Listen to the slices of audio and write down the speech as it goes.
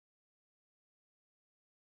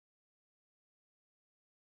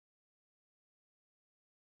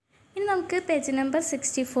ഇനി നമുക്ക് page number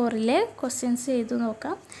 64 questions ചെയ്തു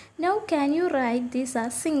നോക്കാം. Now can you right these are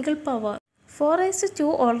single power? 4^2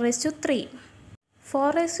 all raised to 3.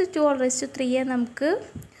 4^2 all raised to 3 നമുക്ക്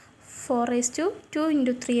 4^2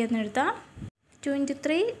 into 3 എന്ന് എഴുതാം. 2 into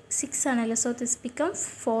 3 6 ആണല്ലോ, so this become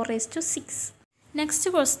 4^6.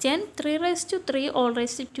 Next question 3^3 all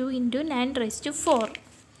raised to 2 into 9^4.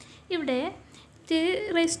 ഇവിടെ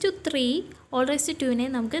 3^3 all raised to 2നെ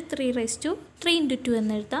നമുക്ക് 3^3 into 2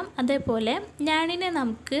 എന്ന് എഴുതാം. അതേപോലെ 9നെ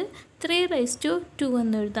നമുക്ക് 3^2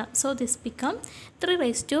 എന്ന് എഴുതാം. So this become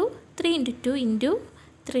 3^3 into 2 into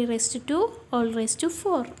 3^2 all raised to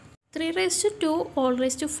 4. 3^2 all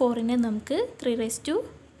raised to 4നെ നമുക്ക് 3^2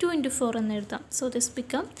 into 4 എന്ന് എഴുതാം. So this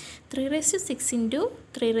become 3^6 into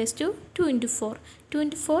 3^2 into 4. 2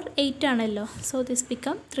 into 4 8 ആണല്ലോ, so this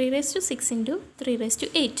become 3^6 into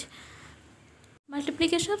 3^8.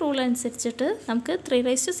 Multiplication rule അനുസരിച്ചിട്ട് നമുക്ക്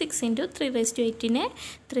 3^6 into 3^8നെ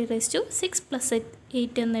 3^6 plus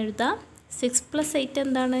 8 എന്ന് എഴുതാം. 6 plus 8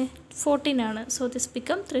 എന്താണ്? 14 ആണ്. So this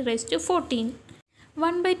become 3^14.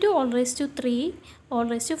 1/2 all raised to 3 all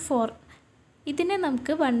raised to 4. ഇതിനെ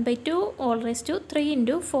നമുക്ക് 1/2 all raised to 3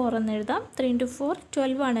 into 4 എന്ന് എഴുതാം. 3 into 4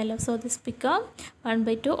 12 ആണല്ലോ, so this become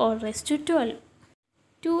 1/2 all raised to 12.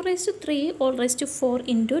 2^3 all raised to 4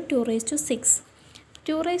 into 2^6.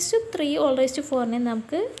 2^3 all raised to 4നെ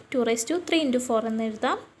നമുക്ക് 2^3 into 4 എന്ന്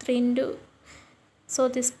എഴുതാം. 3 into, so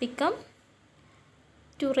this become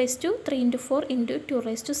 2^3 into 4 into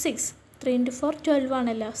 2^6. 3 into 4 12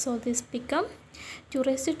 ആണല്ലോ, so this become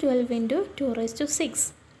 2^12 into 2^6.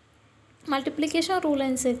 Multiplication rule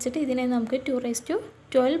അനുസരിച്ചിട്ട് ഇതിനെ നമുക്ക്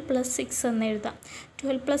 2^12 plus 6 എന്ന് എഴുതാം.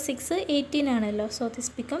 12 plus 6 18 ആണല്ലോ, so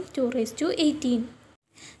this become 2^18.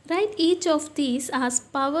 Right each of these as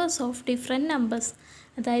powers of different numbers.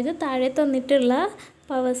 അതായത് താഴെ തന്നിട്ടുള്ള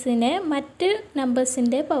പവേഴ്സിനെ മറ്റ്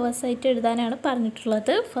നമ്പേഴ്സിൻ്റെ പവേഴ്സായിട്ട് എഴുതാനാണ്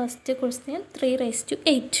പറഞ്ഞിട്ടുള്ളത്. First question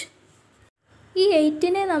 3^8. ഈ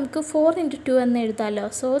 8നെ നമുക്ക് 4 into 2 എന്ന് എഴുതാമല്ലോ,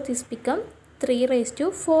 സോ ദിസ് ബിക്കം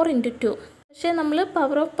 3^4 into 2. പക്ഷേ നമ്മൾ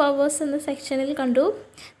പവർ ഓഫ് പവേഴ്സ് എന്ന സെക്ഷനിൽ കണ്ടു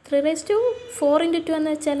 3^4 into 2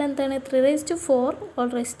 എന്ന് വെച്ചാൽ എന്താണ്? 3^4 all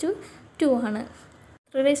raised to 2 ആണ്.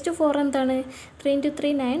 3^4 എന്താണ്? 3 into 3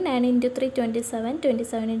 9, 9 into 3 27,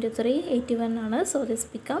 27 into 3 81 ആണ്. So this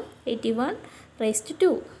become 81 raised to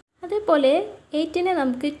 2. അതേപോലെ 8നെ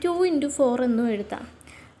നമുക്ക് 2 into 4 എന്നും എഴുതാം.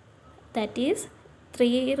 That is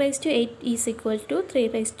 3^8 is equal to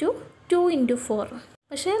 3^2 into 4.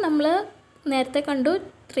 പക്ഷേ നമ്മൾ നേരത്തെ കണ്ടു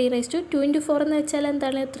 3^2 into 4 എന്ന് വെച്ചാൽ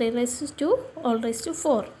എന്താണ്? 3^2 all raised to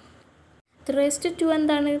 4. 3^2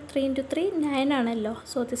 എന്താണ്? 3 into 3 9 ആണല്ലോ,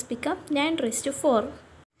 സോ ദിസ് ബിക്കം 9^4.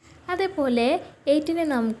 അതേപോലെ 8നെ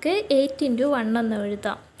നമുക്ക് 8 into 1 എന്ന്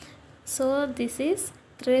എഴുതാം. So this is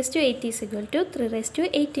 3^8 is equal to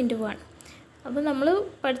 3^8 into 1. അപ്പോൾ നമ്മൾ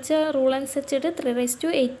പഠിച്ച റൂൾ അനുസരിച്ചിട്ട്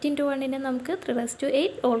 3^8 into 1നെ നമുക്ക്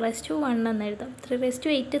 3^8 all raised to 1 എന്ന് എഴുതാം.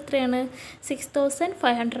 3^8 എത്രയാണ്?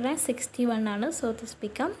 6561 ആണ്. So this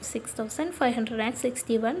become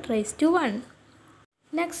 6561 raised to 1.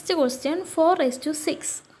 Next question 4^6.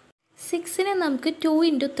 6നെ നമുക്ക് 2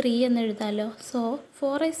 into 3 എന്ന് എഴുതാമല്ലോ, സോ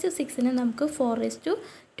 4^6നെ നമുക്ക്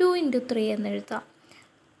 4^2 into 3 എന്ന് എഴുതാം.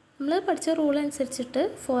 നമ്മൾ പഠിച്ച റൂൾ അനുസരിച്ചിട്ട്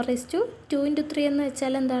 4^2 into 3 എന്ന്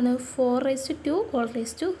വെച്ചാൽ എന്താണ്? 4^2 all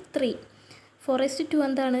raised to 3. 4^2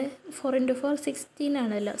 എന്താണ്? 4 into 4 16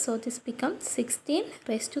 ആണല്ലോ, so this become 16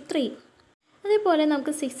 raised to 3. അതേപോലെ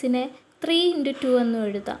നമുക്ക് 6നെ 3 into 2 എന്നും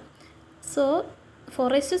എഴുതാം. So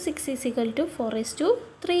 4^6 is equal to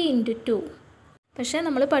 4^3 into 2. പക്ഷേ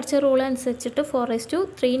നമ്മൾ പഠിച്ച റൂൾ അനുസരിച്ചിട്ട്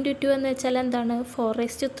 4^3 into 2 എന്ന് വെച്ചാൽ എന്താണ്?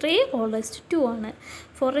 4^3 all raised to 2 ആണ്.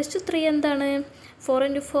 4^3 എന്താണ്? 4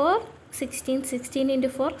 into 4 16, 16 into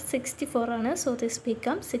 4 64 ആണ്. So this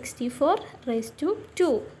become 64 raised to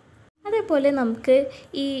 2. അതേപോലെ നമുക്ക്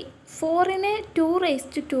ഈ 4നെ 2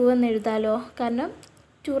 raised to 2 എന്ന് എഴുതാമല്ലോ, കാരണം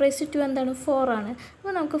 2 raised to 2 എന്താണ്? 4 ആണ്.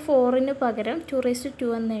 അപ്പോൾ നമുക്ക് 4ന് പകരം 2 raised to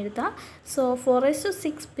 2 എന്ന് എഴുതാം. So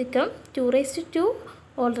 4^6 become 2 raised to 2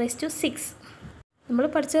 all raised to 6. നമ്മൾ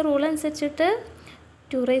പഠിച്ച റൂൾ അനുസരിച്ചിട്ട്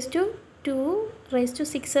 2^2 raised to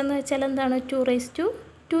 6 എന്ന് വെച്ചാൽ എന്താണ്? 2^2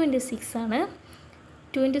 into 6 ആണ്.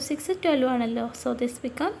 2 into 6 12 ആണല്ലോ, സോ ദിസ്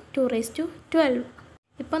ബിക്കം 2^12.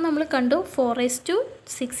 ഇപ്പോൾ നമ്മൾ കണ്ടു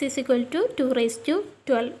 4^6 ഈസ് ഈക്വൽ ടു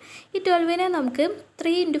 2^12. ഈ 12നെ നമുക്ക്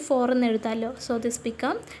 3 into 4 എന്ന് എഴുതാമല്ലോ, സോ ദിസ്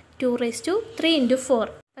ബിക്കം 2^3 into 4.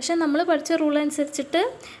 പക്ഷേ നമ്മൾ പഠിച്ച റൂൾ അനുസരിച്ചിട്ട്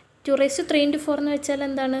 2^3 into 4 എന്ന് വെച്ചാൽ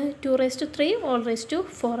എന്താണ്? 2^3 all raised to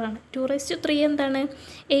 4 ആണ്. 2^3 എന്താണ്?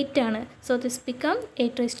 8 ആണ്. So this become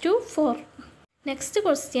 8^4. Next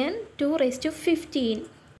question 2^15.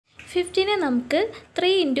 15നെ നമുക്ക്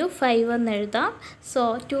 3 into 5 എന്ന് എഴുതാം. So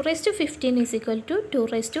 2^15 is equal to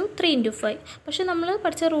 2^3 into 5. പക്ഷേ നമ്മൾ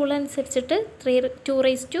പഠിച്ച റൂൾ അനുസരിച്ചിട്ട്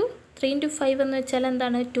 3 into 5 എന്ന് വെച്ചാൽ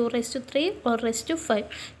എന്താണ് 2 raised to 3 or raised to 5.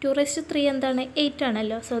 2 raised to 3 എന്താണ് 8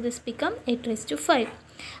 ആണല്ലോ. So this become 8 raised to 5.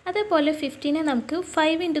 അതേപോലെ 15 നമുക്ക്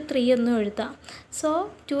 5 into 3 എന്നും എഴുതാം. So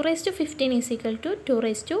 2 raised to 15 is equal to 2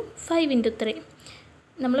 raised to 5 into 3.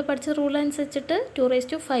 നമ്മൾ പഠിച്ച റൂൾ അനുസരിച്ചിട്ട് 2 raised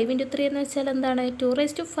to 5 into 3 എന്ന് വെച്ചാൽ എന്താണ് 2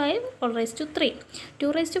 raised to 5 or raised to 3. 2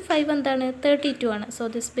 raised to 5 എന്താണ് 32 ആണ്. So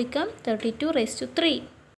this become 32 raised to 3.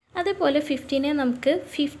 അതേപോലെ 15 നമുക്ക്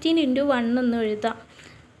 15 into 1 എന്ന് എഴുതാം.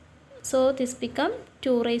 So this become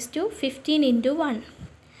 2 raised to 15 into 1.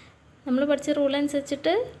 നമ്മൾ പഠിച്ച റൂൾ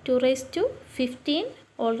അനുസരിച്ചിട്ട് 2 raised to 15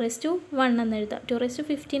 all raised to 1 എന്ന് എഴുതാം. 2 raised to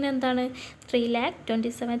 15 എന്താണ്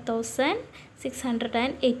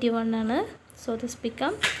 3,27,681 ആണ്. So this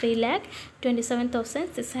become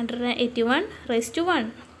 3,27,681 raised to 1.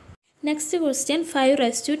 Next question 5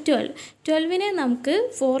 raised to 12. 12 നമുക്ക്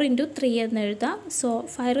 4 into 3 എന്ന് എഴുതാം. So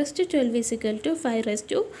 5 raised to 12 is equal to 5 raised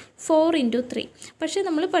to 4 into 3. പക്ഷേ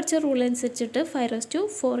നമ്മൾ പഠിച്ച റൂൾ അനുസരിച്ചിട്ട് 5 raised to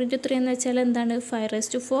 4 into 3 എന്ന് വെച്ചാൽ എന്താണ് 5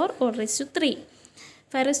 raised to 4 all raised to 3.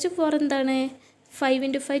 5 raised to 4 എന്താണ് 5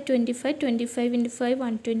 into 5 25, 25 into 5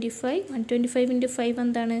 125, 125 into 5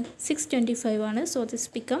 എന്താണ് 625 ആണ്. So this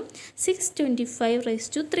become 625 raised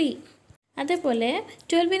to 3. അതേപോലെ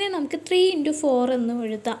 12 നമുക്ക് 3 into 4 എന്ന്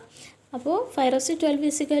എഴുതാം. അപ്പോൾ 5 raised to 12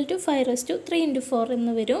 is equal to 5 raised to 3 into 4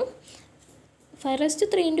 എന്ന് വരും. 5 raised to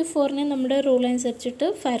 3 into 4 നമ്മുടെ റൂൾ അനുസരിച്ചിട്ട്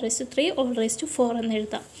 5 raised to 3 all raised to 4 എന്ന്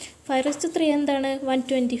എഴുതാം. 5 raised to 3 എന്താണ്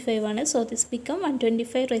 125 ആണ്. So this become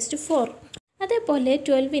 125 raised to 4. അതേപോലെ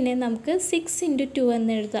 12 നമുക്ക് 6 into 2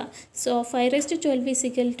 എന്ന് എഴുതാം. So 5 raised to 12 is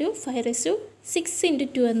equal to 5 raised to 6 into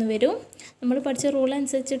 2 എന്ന് വരും. നമ്മൾ പഠിച്ച റൂൾ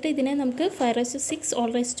അനുസരിച്ചിട്ട് ഇതിനെ നമുക്ക് 5 raised to 6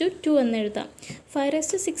 all raised to 2 എന്ന് എഴുതാം. 5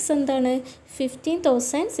 raised to 6 എന്താണ്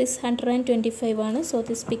 15,625 ആണ്. So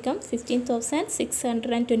this become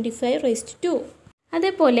 15,625 raised to 2.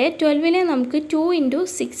 അതേപോലെ 12 നമുക്ക് 2 into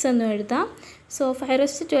 6 എന്ന് എഴുതാം. So 5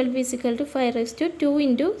 raised to 12 is equal to 5 raised to 2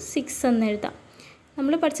 into 6 എന്ന് എഴുതാം.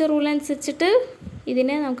 നമ്മൾ പഠിച്ച റൂൾ അനുസരിച്ചിട്ട്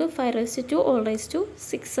ഇതിനെ നമുക്ക് 5 raised to 2 all raised to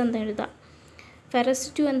 6 എന്ന് എഴുതാം. 5 raised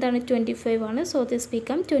to 2 എന്താണ് 25 ആണ്. So this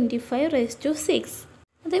become 25 raised to 6.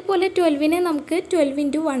 അതേപോലെ 12 നമുക്ക് 12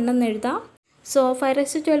 into 1 എന്ന് എഴുതാം. So 5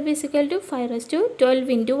 raised to 12 is equal to 5 raised to 12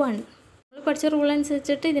 into 1. നമ്മൾ പഠിച്ച റൂൾ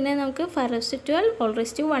അനുസരിച്ചിട്ട് ഇതിനെ നമുക്ക് 5 raised to 12 all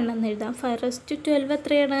raised to 1 എന്ന് എഴുതാം. 5 raised to 12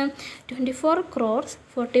 എത്രയാണ് 24 crores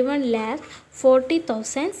 41 lakh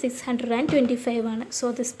 40,625 ആണ്. So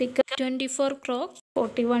this become 24 crores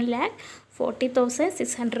 41 lakh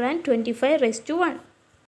 40,625 raised to 1.